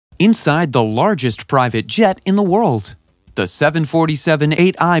inside the largest private jet in the world. The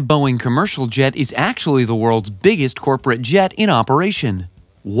 747-8i Boeing commercial jet is actually the world's biggest corporate jet in operation.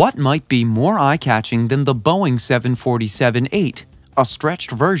 What might be more eye-catching than the Boeing 747-8, a stretched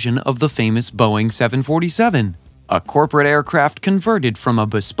version of the famous Boeing 747, a corporate aircraft converted from a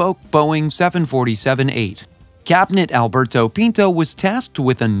bespoke Boeing 747-8? Cabinet Alberto Pinto was tasked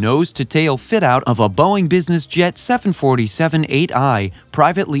with a nose-to-tail fit-out of a Boeing business jet 747-8i,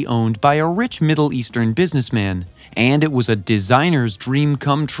 privately owned by a rich Middle Eastern businessman, and it was a designer's dream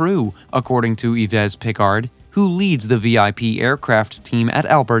come true, according to Yves Picard, who leads the VIP aircraft team at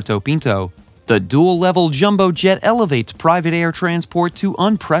Alberto Pinto. The dual-level jumbo jet elevates private air transport to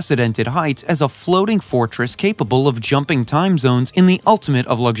unprecedented heights as a floating fortress capable of jumping time zones in the ultimate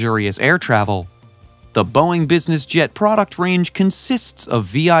of luxurious air travel. The Boeing business jet product range consists of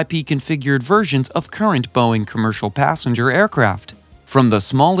VIP-configured versions of current Boeing commercial passenger aircraft. From the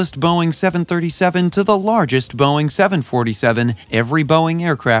smallest Boeing 737 to the largest Boeing 747, every Boeing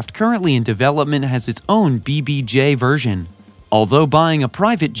aircraft currently in development has its own BBJ version. Although buying a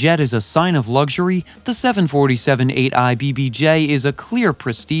private jet is a sign of luxury, the 747-8i BBJ is a clear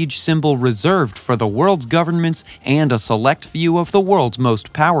prestige symbol reserved for the world's governments and a select few of the world's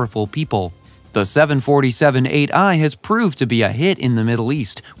most powerful people. The 747-8i has proved to be a hit in the Middle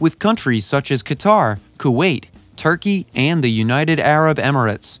East, with countries such as Qatar, Kuwait, Turkey, and the United Arab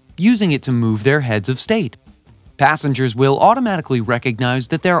Emirates using it to move their heads of state. Passengers will automatically recognize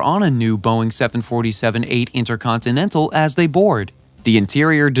that they're on a new Boeing 747-8 Intercontinental as they board. The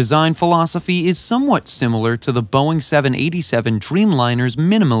interior design philosophy is somewhat similar to the Boeing 787 Dreamliner's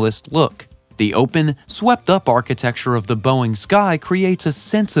minimalist look. The open, swept-up architecture of the Boeing Sky creates a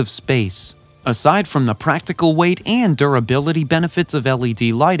sense of space. Aside from the practical weight and durability benefits of LED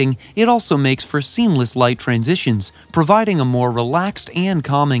lighting, it also makes for seamless light transitions, providing a more relaxed and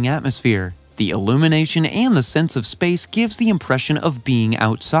calming atmosphere. The illumination and the sense of space gives the impression of being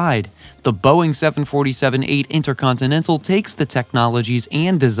outside. The Boeing 747-8 Intercontinental takes the technologies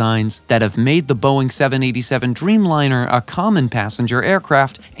and designs that have made the Boeing 787 Dreamliner a common passenger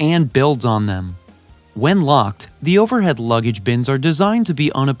aircraft and builds on them. When locked, the overhead luggage bins are designed to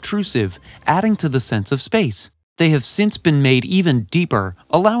be unobtrusive, adding to the sense of space. They have since been made even deeper,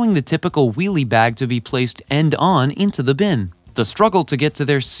 allowing the typical wheelie bag to be placed end-on into the bin. The struggle to get to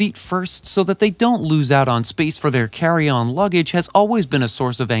their seat first so that they don't lose out on space for their carry-on luggage has always been a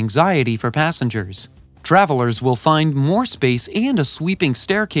source of anxiety for passengers. Travelers will find more space and a sweeping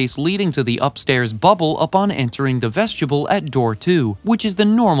staircase leading to the upstairs bubble upon entering the vestibule at door 2, which is the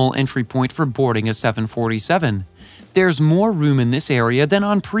normal entry point for boarding a 747. There's more room in this area than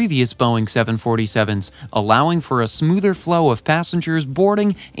on previous Boeing 747s, allowing for a smoother flow of passengers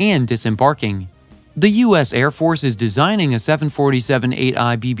boarding and disembarking. The U.S. Air Force is designing a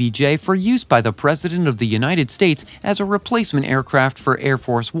 747-8i BBJ for use by the President of the United States as a replacement aircraft for Air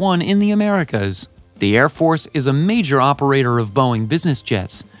Force One in the Americas. The Air Force is a major operator of Boeing business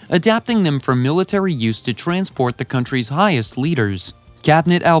jets, adapting them for military use to transport the country's highest leaders.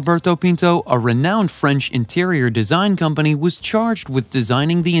 Cabinet Alberto Pinto, a renowned French interior design company, was charged with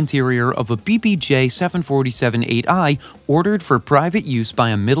designing the interior of a BBJ 747-8i ordered for private use by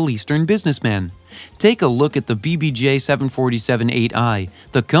a Middle Eastern businessman. Take a look at the BBJ 747-8i,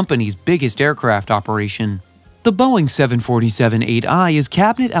 the company's biggest aircraft operation. The Boeing 747-8i is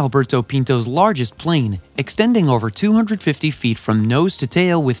Cabinet Alberto Pinto's largest plane, extending over 250 feet from nose to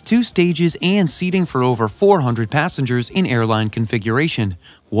tail with 2 stages and seating for over 400 passengers in airline configuration.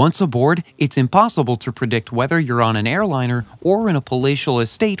 Once aboard, it's impossible to predict whether you're on an airliner or in a palatial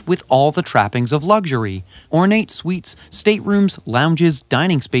estate with all the trappings of luxury. Ornate suites, staterooms, lounges,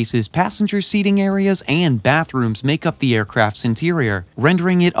 dining spaces, passenger seating areas, and bathrooms make up the aircraft's interior,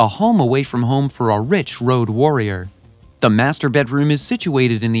 rendering it a home away from home for a rich road warrior. The master bedroom is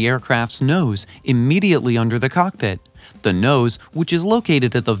situated in the aircraft's nose, immediately under the cockpit. The nose, which is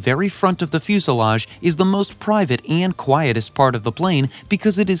located at the very front of the fuselage, is the most private and quietest part of the plane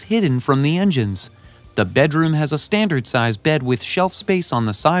because it is hidden from the engines. The bedroom has a standard-sized bed with shelf space on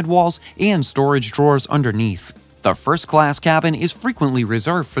the side walls and storage drawers underneath. The first-class cabin is frequently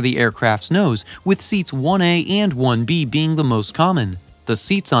reserved for the aircraft's nose, with seats 1A and 1B being the most common. The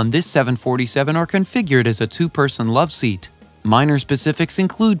seats on this 747 are configured as a 2-person love seat. Minor specifics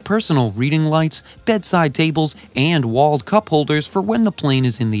include personal reading lights, bedside tables, and walled cup holders for when the plane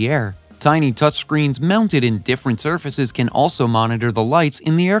is in the air. Tiny touchscreens mounted in different surfaces can also monitor the lights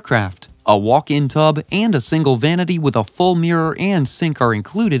in the aircraft. A walk-in tub and a single vanity with a full mirror and sink are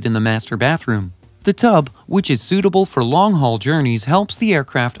included in the master bathroom. The tub, which is suitable for long-haul journeys, helps the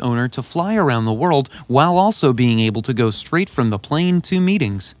aircraft owner to fly around the world while also being able to go straight from the plane to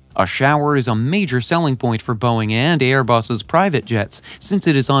meetings. A shower is a major selling point for Boeing and Airbus's private jets, since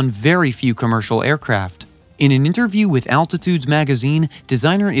it is on very few commercial aircraft. In an interview with Altitudes magazine,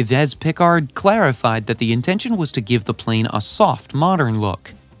 designer Yves Pickard clarified that the intention was to give the plane a soft, modern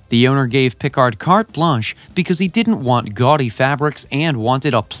look. The owner gave Pickard carte blanche because he didn't want gaudy fabrics and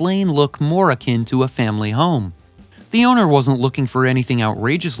wanted a plain look more akin to a family home. The owner wasn't looking for anything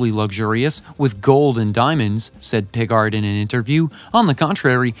outrageously luxurious with gold and diamonds, said Pickard in an interview. On the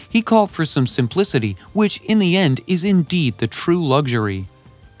contrary, he called for some simplicity, which in the end is indeed the true luxury.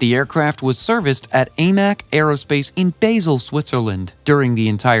 The aircraft was serviced at AMAC Aerospace in Basel, Switzerland, during the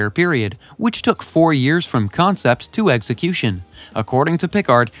entire period, which took 4 years from concept to execution. According to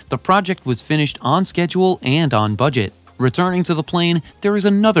Pickard, the project was finished on schedule and on budget. Returning to the plane, there is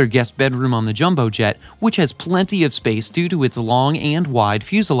another guest bedroom on the jumbo jet, which has plenty of space due to its long and wide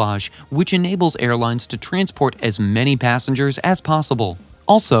fuselage, which enables airlines to transport as many passengers as possible.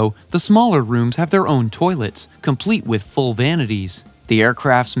 Also, the smaller rooms have their own toilets, complete with full vanities. The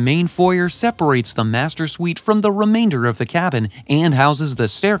aircraft's main foyer separates the master suite from the remainder of the cabin and houses the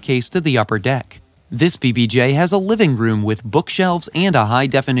staircase to the upper deck. This BBJ has a living room with bookshelves and a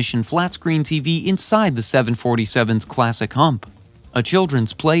high-definition flat-screen TV inside the 747's classic hump. A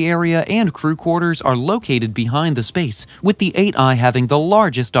children's play area and crew quarters are located behind the space, with the 8i having the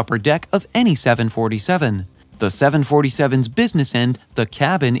largest upper deck of any 747. The 747's business end, the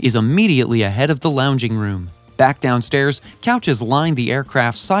cabin, is immediately ahead of the lounging room. Back downstairs, couches line the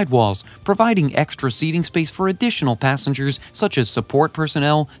aircraft's sidewalls, providing extra seating space for additional passengers such as support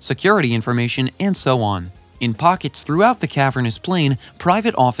personnel, security information, and so on. In pockets throughout the cavernous plane,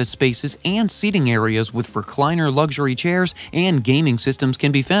 private office spaces and seating areas with recliner luxury chairs and gaming systems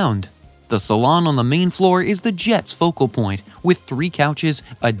can be found. The salon on the main floor is the jet's focal point, with 3 couches,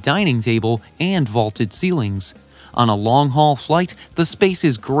 a dining table, and vaulted ceilings. On a long-haul flight, the space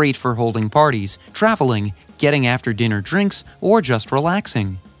is great for holding parties, traveling, getting after-dinner drinks, or just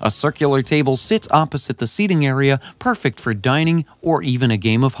relaxing. A circular table sits opposite the seating area, perfect for dining or even a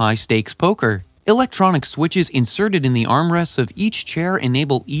game of high-stakes poker. Electronic switches inserted in the armrests of each chair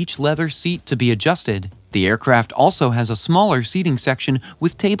enable each leather seat to be adjusted. The aircraft also has a smaller seating section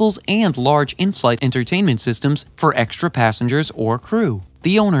with tables and large in-flight entertainment systems for extra passengers or crew.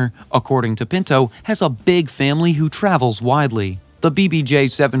 The owner, according to Pinto, has a big family who travels widely. The BBJ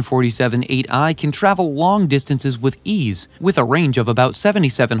 747-8i can travel long distances with ease, with a range of about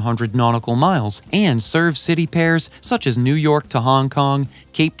 7,700 nautical miles, and serve city pairs such as New York to Hong Kong,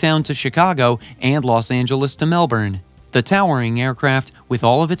 Cape Town to Chicago, and Los Angeles to Melbourne. The towering aircraft, with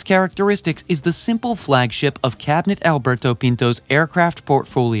all of its characteristics, is the simple flagship of Cabinet Alberto Pinto's aircraft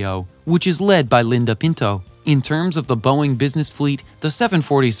portfolio, which is led by Linda Pinto. In terms of the Boeing business fleet, the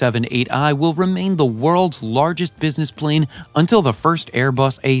 747-8i will remain the world's largest business plane until the first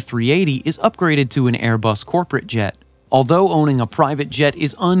Airbus A380 is upgraded to an Airbus corporate jet. Although owning a private jet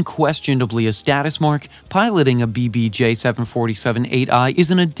is unquestionably a status mark, piloting a BBJ 747-8i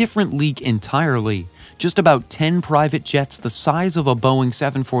is in a different league entirely. Just about 10 private jets the size of a Boeing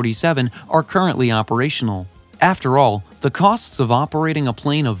 747 are currently operational. After all, the costs of operating a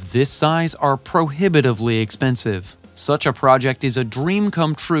plane of this size are prohibitively expensive. Such a project is a dream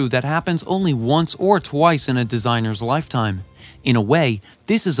come true that happens only once or twice in a designer's lifetime. In a way,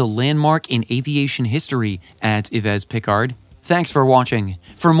 this is a landmark in aviation history, adds Yves Pickard. Thanks for watching.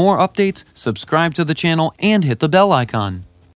 For more updates, subscribe to the channel and hit the bell icon.